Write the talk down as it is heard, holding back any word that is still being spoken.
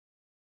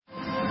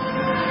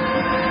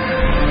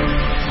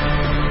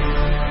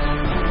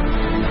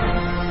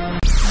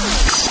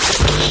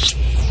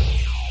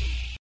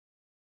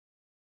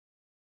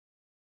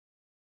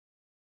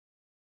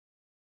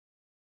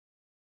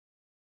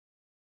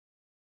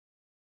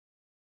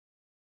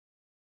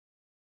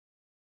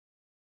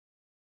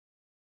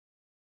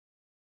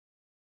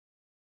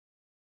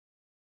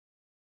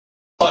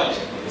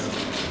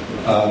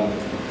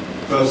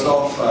First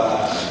off,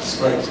 it's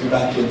great to be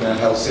back in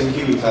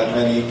Helsinki. We've had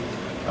many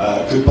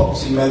good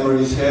boxing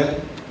memories here.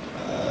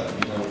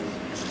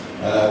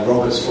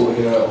 Robert's fought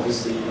here,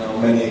 obviously,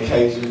 on many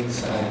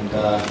occasions, and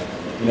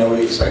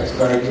we expect a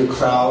very good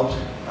crowd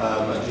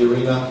at the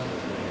arena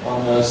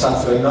on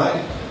Saturday night.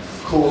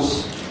 Of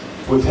course,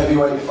 with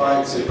heavyweight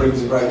fights, it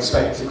brings a great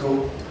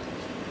spectacle.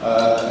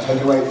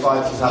 Heavyweight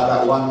fighters have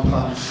that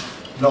one-punch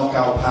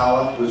knockout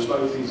power, which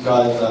both these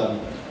guys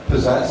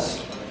possess.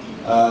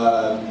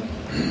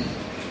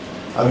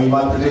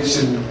 My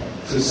prediction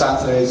for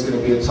Saturday is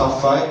going to be a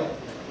tough fight.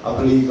 I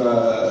believe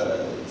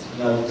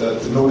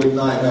the Nordic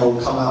Nightmare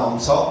will come out on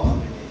top.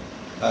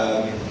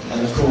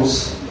 And of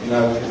course,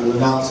 the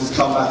announcers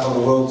come back on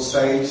the world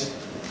stage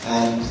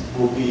and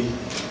will be,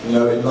 in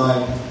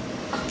line,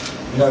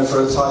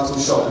 for a title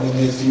shot in the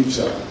near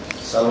future.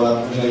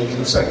 So, you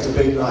can expect a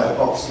big night of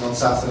boxing on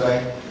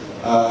Saturday.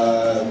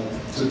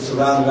 To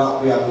round it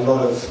up, we have a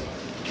lot of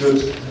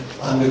good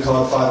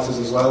undercard fighters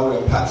as well. We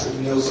have Patrick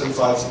Nielsen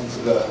fighting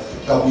for the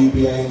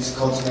WBA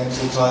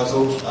Intercontinental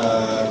title.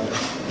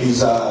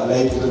 He's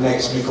labelled the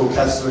next Mikkel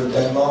Kessler in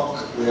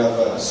Denmark. We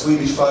have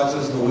Swedish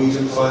fighters,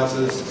 Norwegian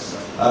fighters.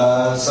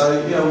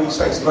 We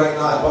expect a great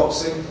night of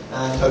boxing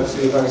and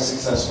hopefully a very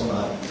successful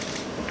night.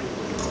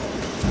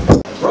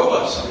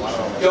 Robert,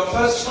 your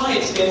first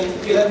fight in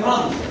 11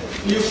 months.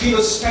 Do you feel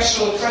a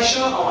special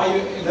pressure, or are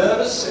you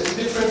nervous? Is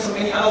it different from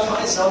any other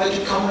fights now that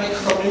you come back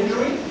from an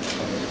injury?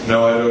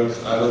 No,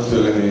 I don't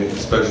feel any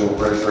special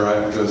pressure.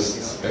 I'm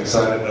just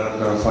excited that I'm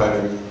going to fight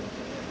him.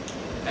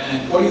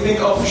 And what do you think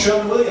of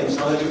Sherman Williams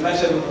now that you've met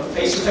him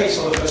face to face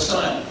for the first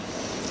time?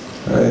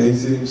 He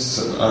seems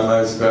a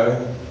nice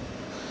guy.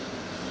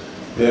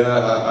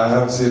 Yeah, I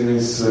have seen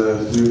his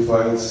few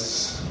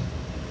fights,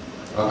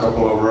 a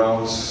couple of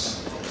rounds,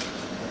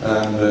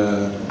 and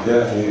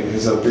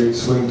he's a big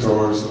swing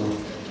thrower, so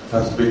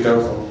have to be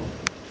careful.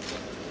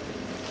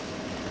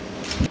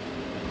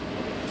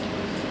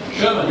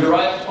 Sherman, you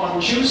arrived on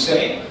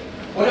Tuesday.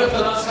 What have the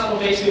last couple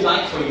of days been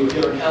like for you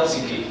here in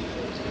Helsinki?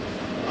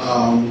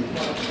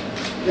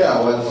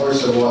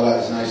 First of all,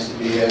 it's nice to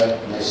be here.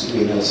 Nice to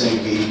be in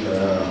Helsinki.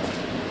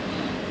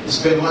 It's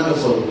been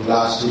wonderful the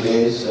last 2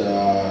 days.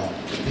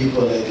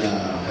 People in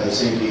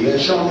Helsinki have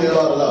shown me a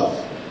lot of love.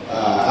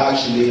 I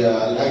actually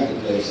like the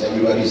place.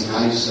 Everybody's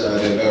nice.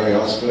 They're very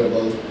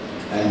hospitable,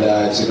 and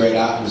it's a great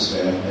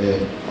atmosphere.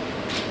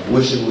 I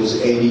wish it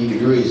was 80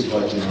 degrees,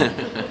 but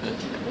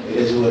it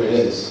is what it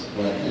is.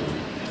 But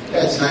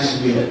it's nice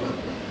to be here.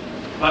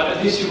 But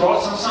at least you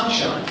brought some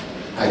sunshine.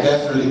 I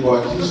definitely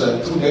brought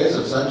 2 days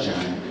of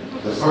sunshine.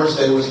 The first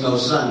day was no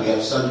sun. We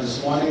have sun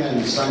this morning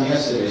and sun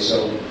yesterday,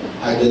 so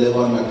I deliver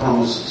on my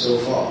promise so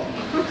far.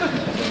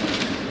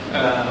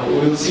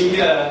 We'll see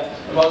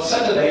about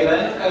Saturday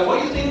then. What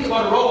do you think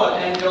about Robert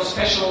and your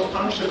special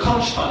punch, the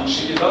conch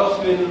punch? You've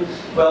both been,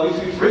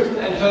 we've written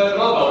and heard a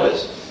lot about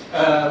it.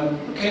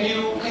 Can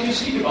you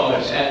speak about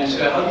it, and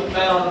how do you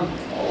plan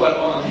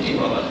on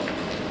hitting Robert?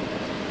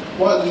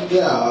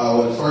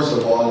 First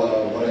of all,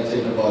 what I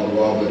think about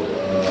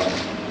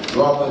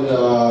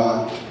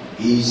Robert,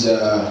 he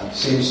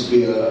seems to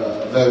be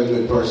a very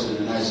good person, a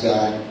nice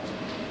guy,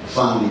 a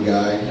family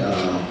guy,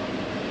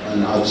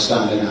 an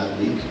outstanding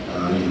athlete.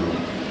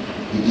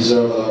 He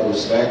deserves a lot of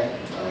respect.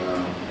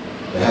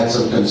 They had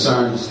some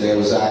concerns. They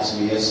was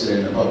asking me yesterday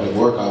in the public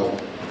workout.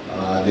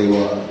 They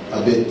were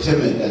a bit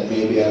timid that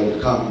maybe I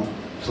would come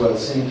to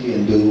Helsinki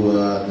and do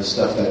the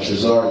stuff that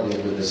Cesar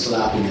did with the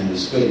slapping and the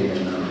spitting.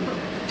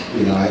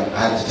 And I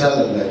had to tell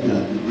them that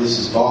this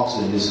is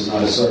boxing. This is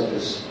not a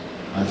circus.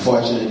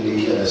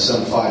 Unfortunately,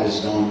 some fighters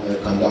don't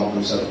conduct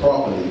themselves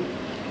properly.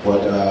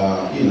 But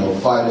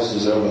fighters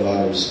deserve a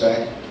lot of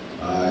respect.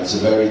 It's a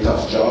very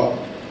tough job.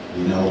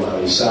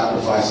 We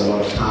sacrifice a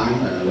lot of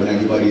time when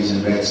everybody's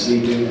in bed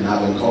sleeping and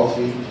having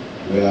coffee.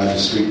 We're on the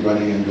street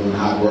running and doing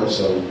hard work.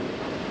 So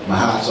my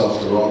hat's off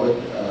to Robert.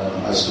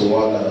 As to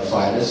all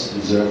fighters,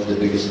 deserve the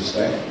biggest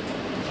respect.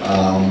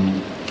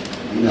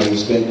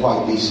 He's been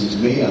quite decent to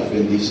me. I've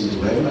been decent to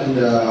him, and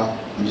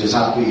I'm just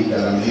happy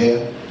that I'm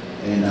here.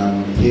 And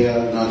I'm here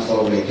not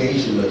for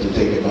vacation, but to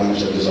take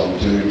advantage of this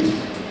opportunity.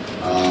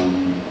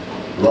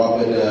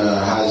 Robert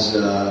has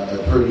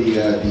a pretty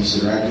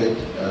decent record.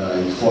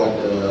 He fought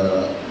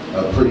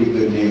a pretty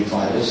good name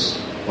fighters,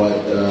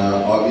 but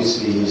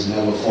obviously he's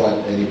never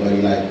fought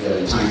anybody like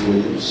Tank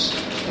Williams.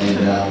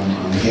 And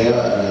I'm here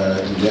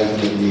to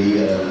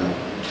definitely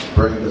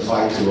bring the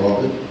fight to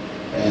Robert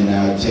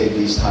and take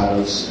these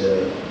titles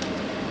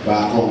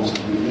back home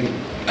with me.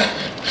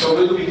 So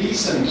will you be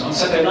decent on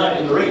Saturday night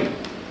in the ring?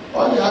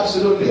 Oh, yeah,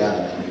 absolutely.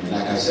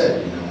 Like I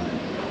said,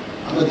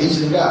 I'm a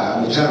decent guy.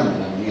 I'm a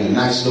gentleman. I'm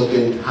nice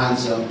looking,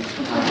 handsome.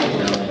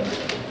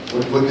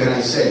 What can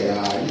I say?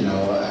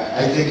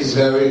 I think it's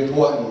very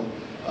important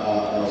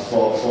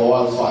for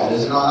all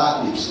fighters and all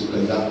athletes to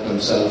conduct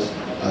themselves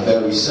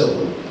very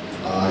civil.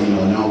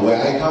 Now where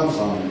I come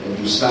from, if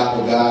you slap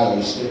a guy or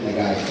you spit in a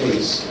guy's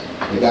face,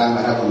 the guy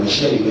might have a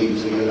machete waiting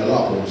for you in the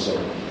locker room. So,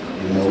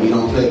 we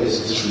don't play this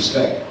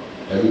disrespect.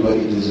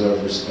 Everybody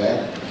deserves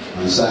respect.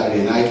 On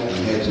Saturday night,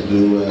 I'm here to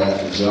do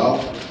a job.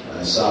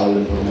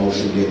 Solid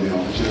promotion gave me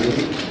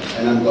opportunity,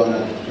 and I'm going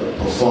to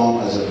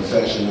perform as a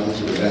professional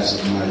to the best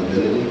of my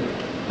ability.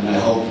 And I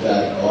hope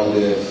that all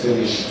the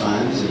Finnish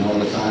fans and all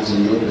the fans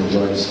in Europe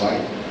enjoy this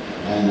fight.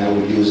 And I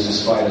would use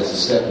this fight as a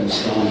stepping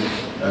stone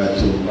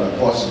to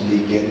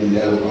possibly get in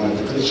there with one of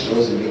the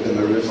Klitschko's and give them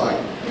a real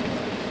fight.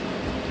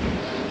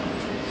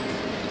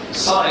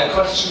 Sai, a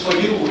question for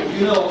you.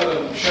 You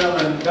know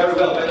Sherman very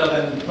well, better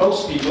than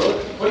most people.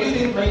 What do you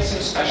think makes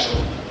him special?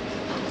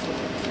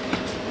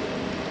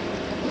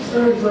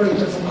 Very, very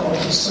difficult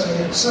to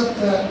say, except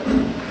that,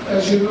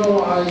 as you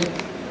know, I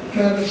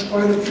managed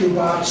quite a few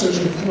boxers,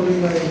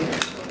 including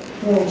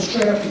a world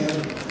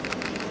champion,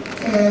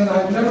 and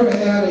I've never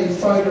had a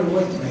fighter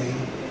with me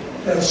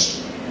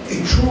that's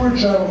a truer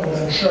gentleman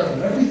than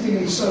Sherman. Everything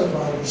he said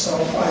about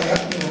himself, I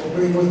happen to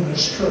agree with and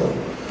is true,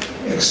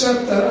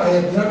 except that I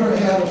have never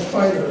had a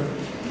fighter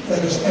that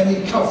is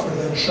any tougher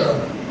than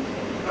Sherman.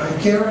 I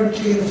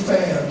guarantee the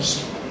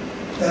fans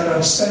that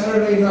on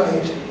Saturday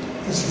night,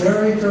 this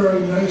very, very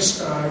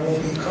nice guy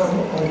will become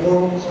a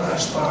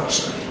world-class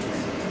boxer.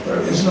 There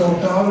is no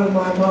doubt in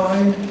my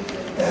mind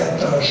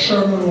that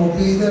Sherman will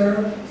be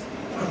there.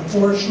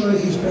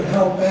 Unfortunately, he's been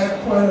held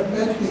back quite a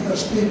bit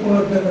because people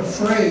have been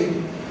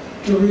afraid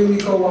to really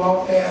go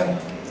out and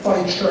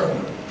fight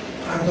Sherman.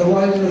 I'm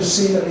delighted to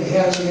see that he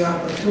has the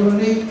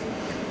opportunity.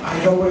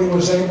 I know what he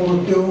was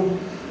able to do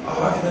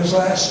in his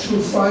last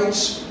two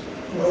fights,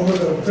 one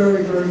with a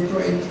very, very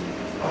great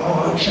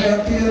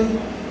champion,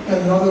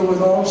 and another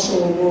with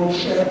also a world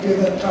champion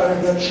that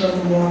time that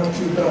Sherman won a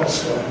few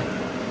belts from.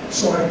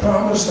 So I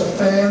promise the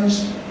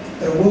fans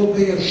there will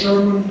be a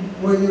Sherman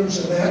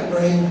Williams in that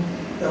ring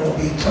that will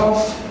be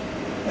tough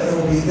and that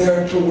will be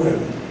there to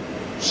win.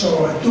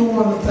 So I do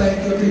want to thank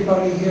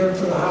everybody here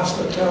for the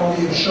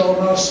hospitality you've shown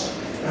us,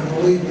 and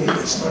believe me,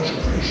 it's much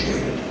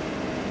appreciated.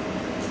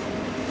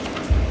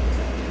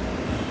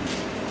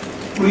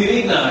 Uli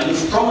Wegner,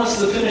 you've promised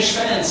the Finnish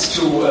fans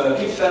to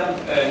give them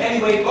a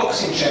heavyweight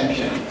boxing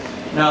champion.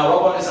 Now,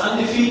 Robert is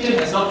undefeated,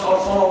 has not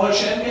fought former world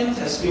champion,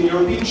 has been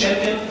European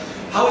champion.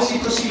 How is he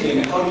proceeding,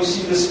 and how do you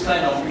see this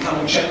plan of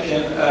becoming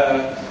champion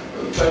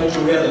turn into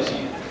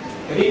reality?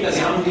 Herr Wegner,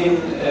 Sie haben den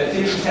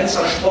finnischen Fans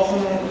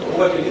versprochen,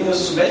 Robert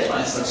Helenius zum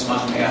Weltmeister zu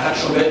machen. Er hat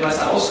schon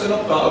Weltmeister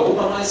ausgenockt, war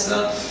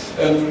Europameister.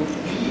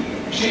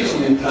 Wie steht es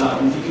um den Plan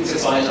und wie geht es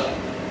jetzt weiter?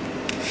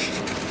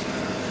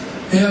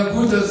 Ja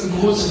gut, das ist ein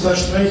großes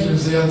Versprechen,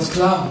 ist ja ganz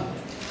klar.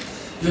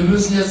 Wir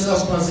müssen jetzt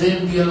erstmal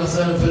sehen, wie er nach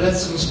seiner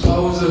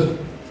Verletzungspause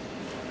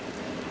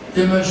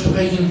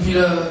dementsprechend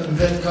wieder im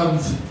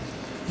Wettkampf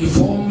die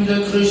Form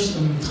wieder kriegt.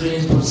 Im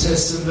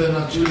Trainingsprozess sind wir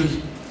natürlich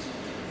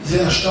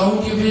sehr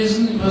erstaunt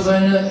gewesen über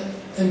seine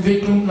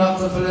Entwicklung nach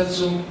der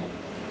Verletzung.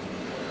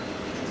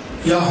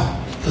 Ja,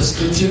 das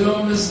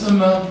Kriterium ist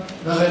immer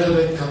nachher der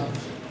Wettkampf.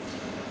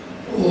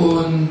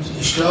 Und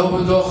ich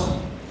glaube doch,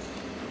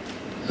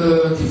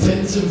 die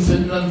Fans in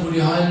Finnland, wo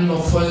die Hallen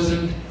noch voll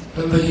sind,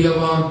 wenn wir hier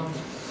waren,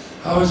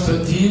 haben es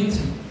verdient,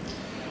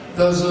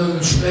 dass er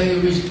im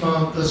Schwergewicht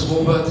mal, dass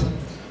Robert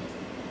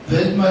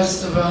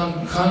Weltmeister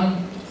werden kann.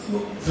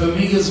 Für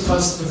mich ist es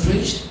fast eine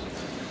Pflicht.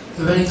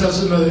 Wenn ich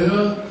das immer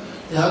höre,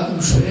 er hat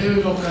im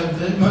Schwergewicht noch keinen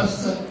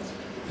Weltmeister,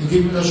 dann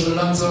geht mir das schon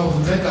langsam auf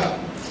den Wecker.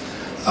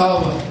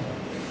 Aber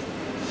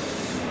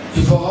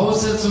die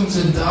Voraussetzungen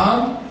sind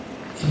da.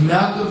 Ich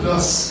merke,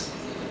 was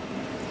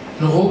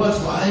in Robert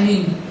vor allen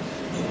Dingen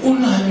eine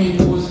unheimlich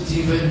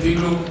positive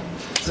Entwicklung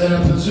seiner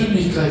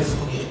Persönlichkeit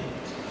vorgeht.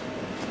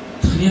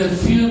 Trainiert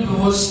viel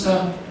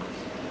bewusster,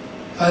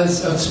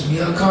 als er zu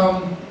mir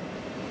kam,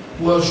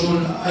 wo er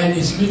schon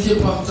einiges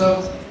mitgebracht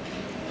hat,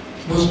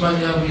 muss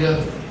man ja wieder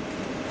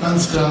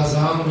ganz klar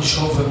sagen, ich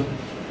hoffe.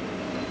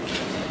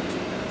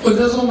 Und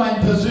das ist auch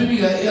mein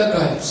persönlicher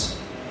Ehrgeiz,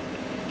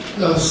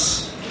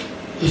 dass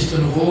ich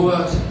den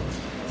Robert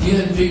die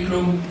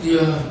Entwicklung, die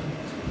er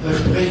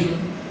versprechen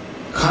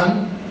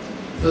kann,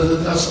 dass er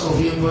das auf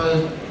jeden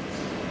Fall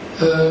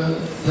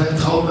seinen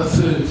Traum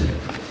erfüllt.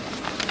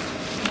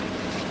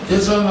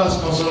 Jetzt wollen wir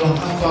es noch so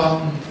noch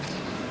abwarten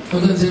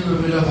und dann sehen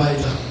wir wieder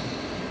weiter.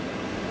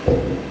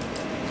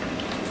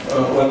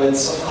 Well,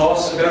 it's of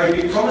course a very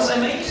big promise I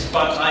made,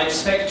 but I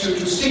expect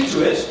to stick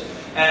to it,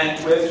 and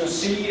we have to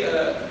see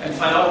and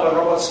find out about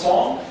Robert's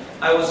form.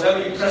 I was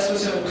very impressed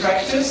with him in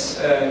practice,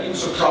 even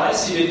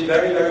surprised he did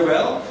very, very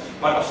well,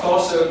 but of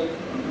course the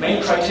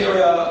main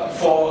criteria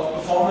for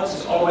performance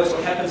is always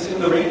what happens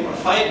in the ring on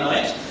fight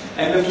night,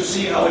 and we have to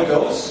see how it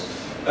goes.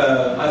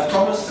 I've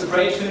promised the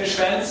great Finnish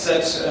fans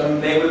that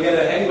they will get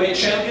a heavyweight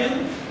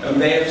champion.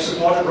 They have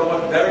supported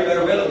Robert very,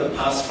 very well in the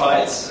past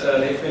fights.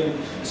 They've been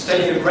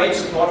steadying a great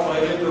support for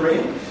him in the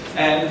ring,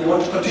 and we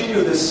want to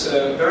continue this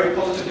very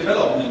positive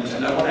development.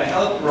 And I want to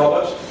help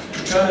Robert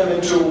to turn him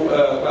into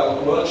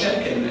a world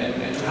champion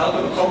and to help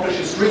him accomplish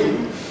his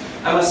dream.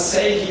 I must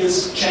say he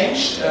has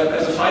changed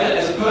as a fighter,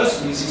 as a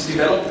person. He's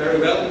developed very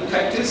well in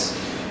practice.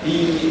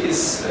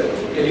 His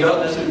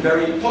development has been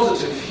very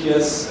positive. He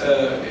has,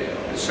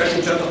 especially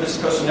in terms of his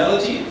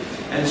personality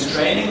and his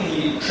training,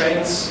 he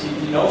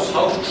knows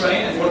how to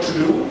train and what to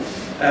do.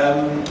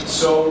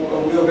 So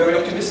we are very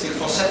optimistic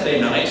for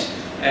Saturday night,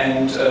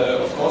 and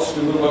of course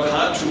we will work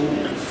hard to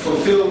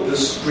fulfill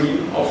this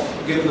dream of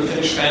giving the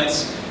Finnish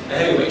fans a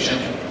heavyweight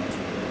champion.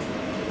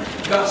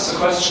 Gus, a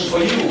question for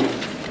you.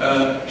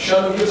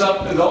 Sherman gives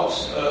up a lot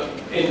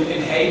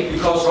in height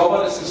because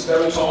Robert is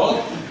very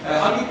tall.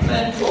 How do you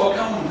plan to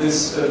overcome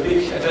this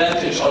big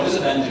advantage or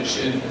disadvantage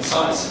in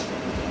size?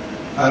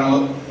 I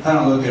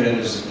don't look at it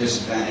as a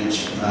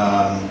disadvantage.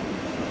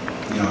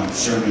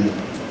 Sherman,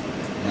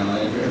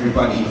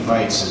 everybody he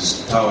fights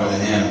is taller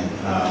than him.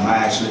 I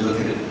actually look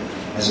at it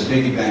as a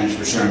big advantage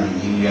for Sherman.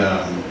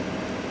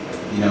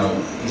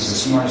 He's the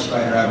smartest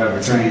fighter I've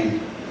ever trained.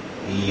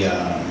 He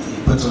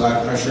puts a lot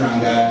of pressure on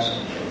guys,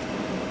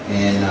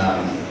 and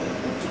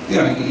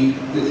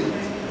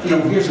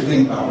here's the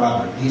thing about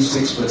Robert. He's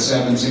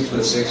 6'7",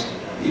 6'6".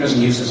 He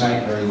doesn't use his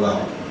height very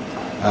well.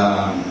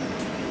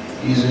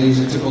 He's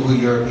a typical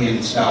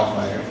European style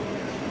fighter,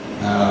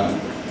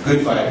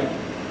 good fighter,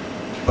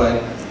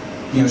 but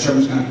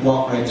Sherman's going to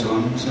walk right to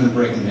him. He's going to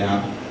break him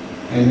down,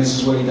 and this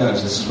is what he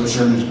does. This is what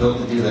Sherman's built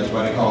to do. That's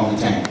why I call him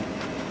the tank.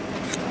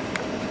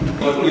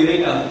 What do you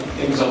think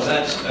of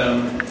that?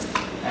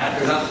 Hat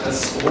gesagt,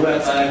 dass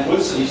Robert seine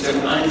Größe nicht sehr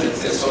gut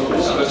einsetzt. Er ist zwar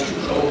groß, aber ist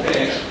typisch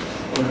europäisch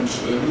und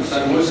nutzt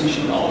seine Größe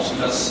nicht gut aus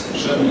und das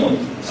Sherman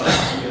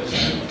transformiert.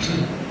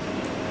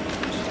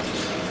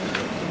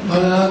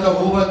 Man hat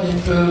auch Robert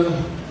nicht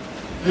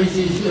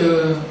richtig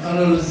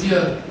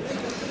analysiert.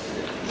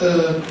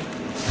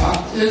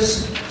 Fakt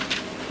ist,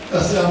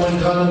 dass die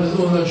Amerikaner mit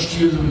unserem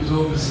Stil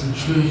sowieso ein bisschen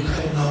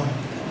Schwierigkeiten haben.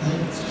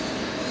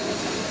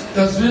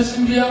 Das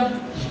wissen wir,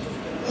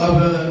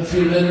 aber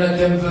viele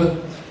Länderkämpfe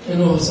in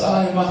den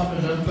USA gemacht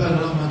bei den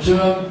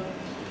Amateuren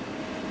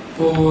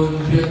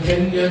und wir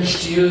kennen ihren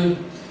Stil.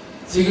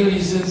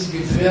 Sicherlich sind sie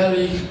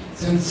gefährlich,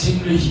 sind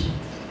ziemlich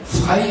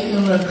frei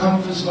in der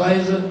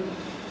Kampfesweise.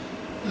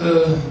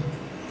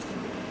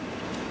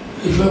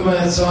 Ich würde mal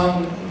jetzt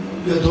sagen,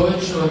 wir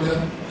Deutschen,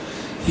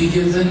 die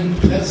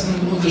sind pressen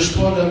unsere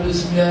Sportler ein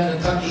bisschen mehr in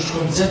ein taktisches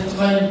Konzept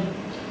rein,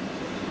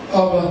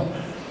 aber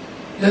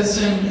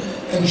letztendlich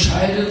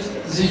entscheidet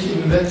sich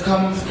im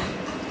Wettkampf,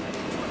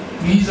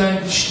 wie sein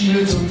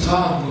Stil zum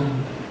Tragen kommt.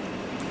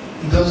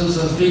 Und das ist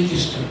das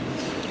Wichtigste.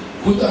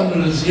 Gut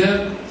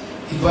analysiert.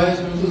 Ich weiß,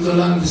 mit unserer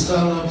langen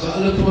Distanz haben sie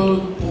alle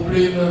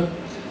Probleme.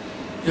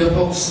 Wir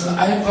boxen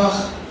einfach,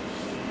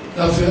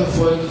 dafür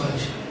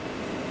erfolgreich.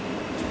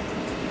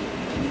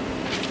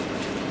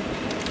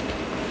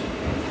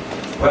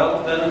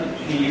 Well, then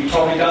he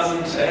probably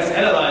hasn't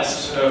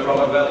analyzed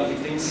Robert well if he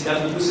thinks he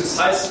doesn't use his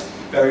size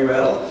very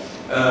well.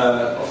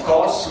 Of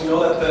course, we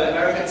know that the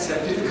Americans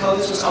have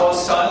difficulties with our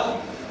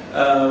style.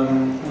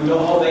 We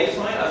know how they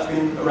fight. I've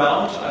been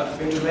around. I've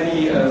been to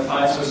many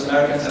fights with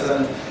Americans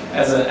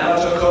as an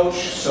amateur coach,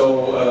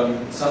 so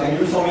it's nothing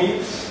new for me.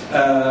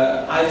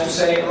 I have to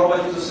say,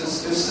 Robert uses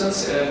his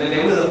distance.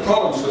 They will have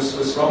problems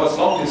with Robert's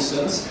long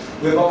distance.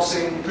 We're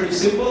boxing pretty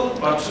simple,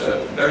 but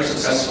very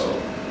successful.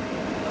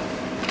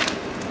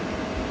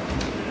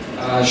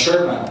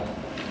 Sherman,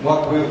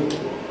 what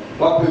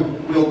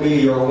will be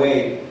your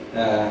weight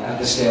at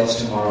the scales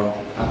tomorrow,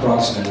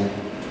 approximately?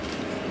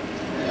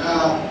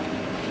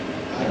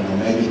 I don't know,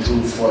 maybe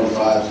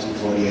 245,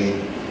 248,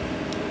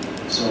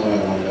 somewhere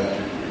around that.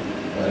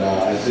 But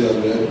I feel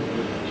good.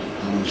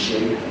 I'm in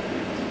shape,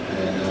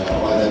 and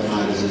all that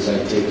matters is I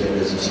take care of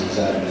business on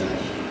Saturday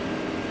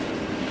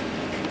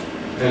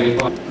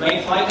night.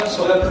 Main fighters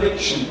for their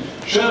prediction.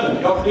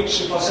 Sherman, your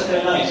prediction for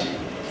Saturday night?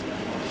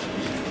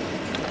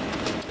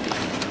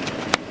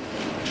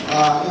 I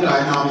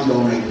normally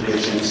don't make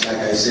predictions. Like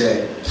I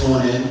said,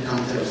 tune in,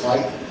 come to the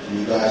fight, and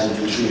you guys will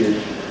be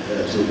treated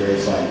to a great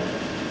fight.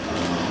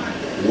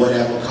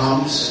 Whatever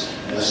comes,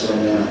 that's what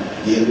I'm going to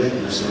deal with,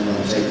 and that's what I'm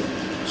going to take.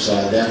 So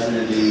I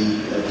definitely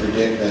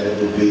predict that it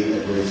will be a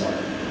great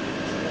fight.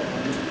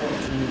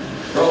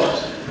 Robert?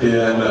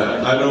 Yeah, and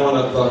I don't want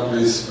to talk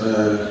this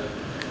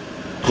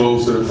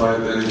close to the fight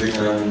or anything.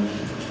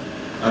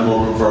 I'm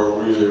hoping for a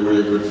really,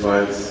 really good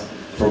fight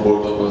for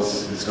both of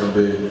us. It's going to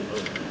be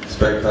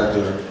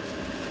spectacular.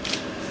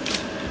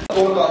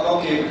 Tulkaa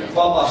toki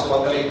vapaasti,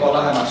 voitte liikkua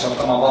lähemmäksi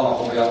ottamaan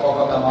valokuvia.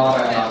 Koko tämä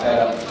areena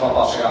teidän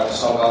vapaassa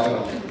käytössä, olkaa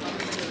hyvä.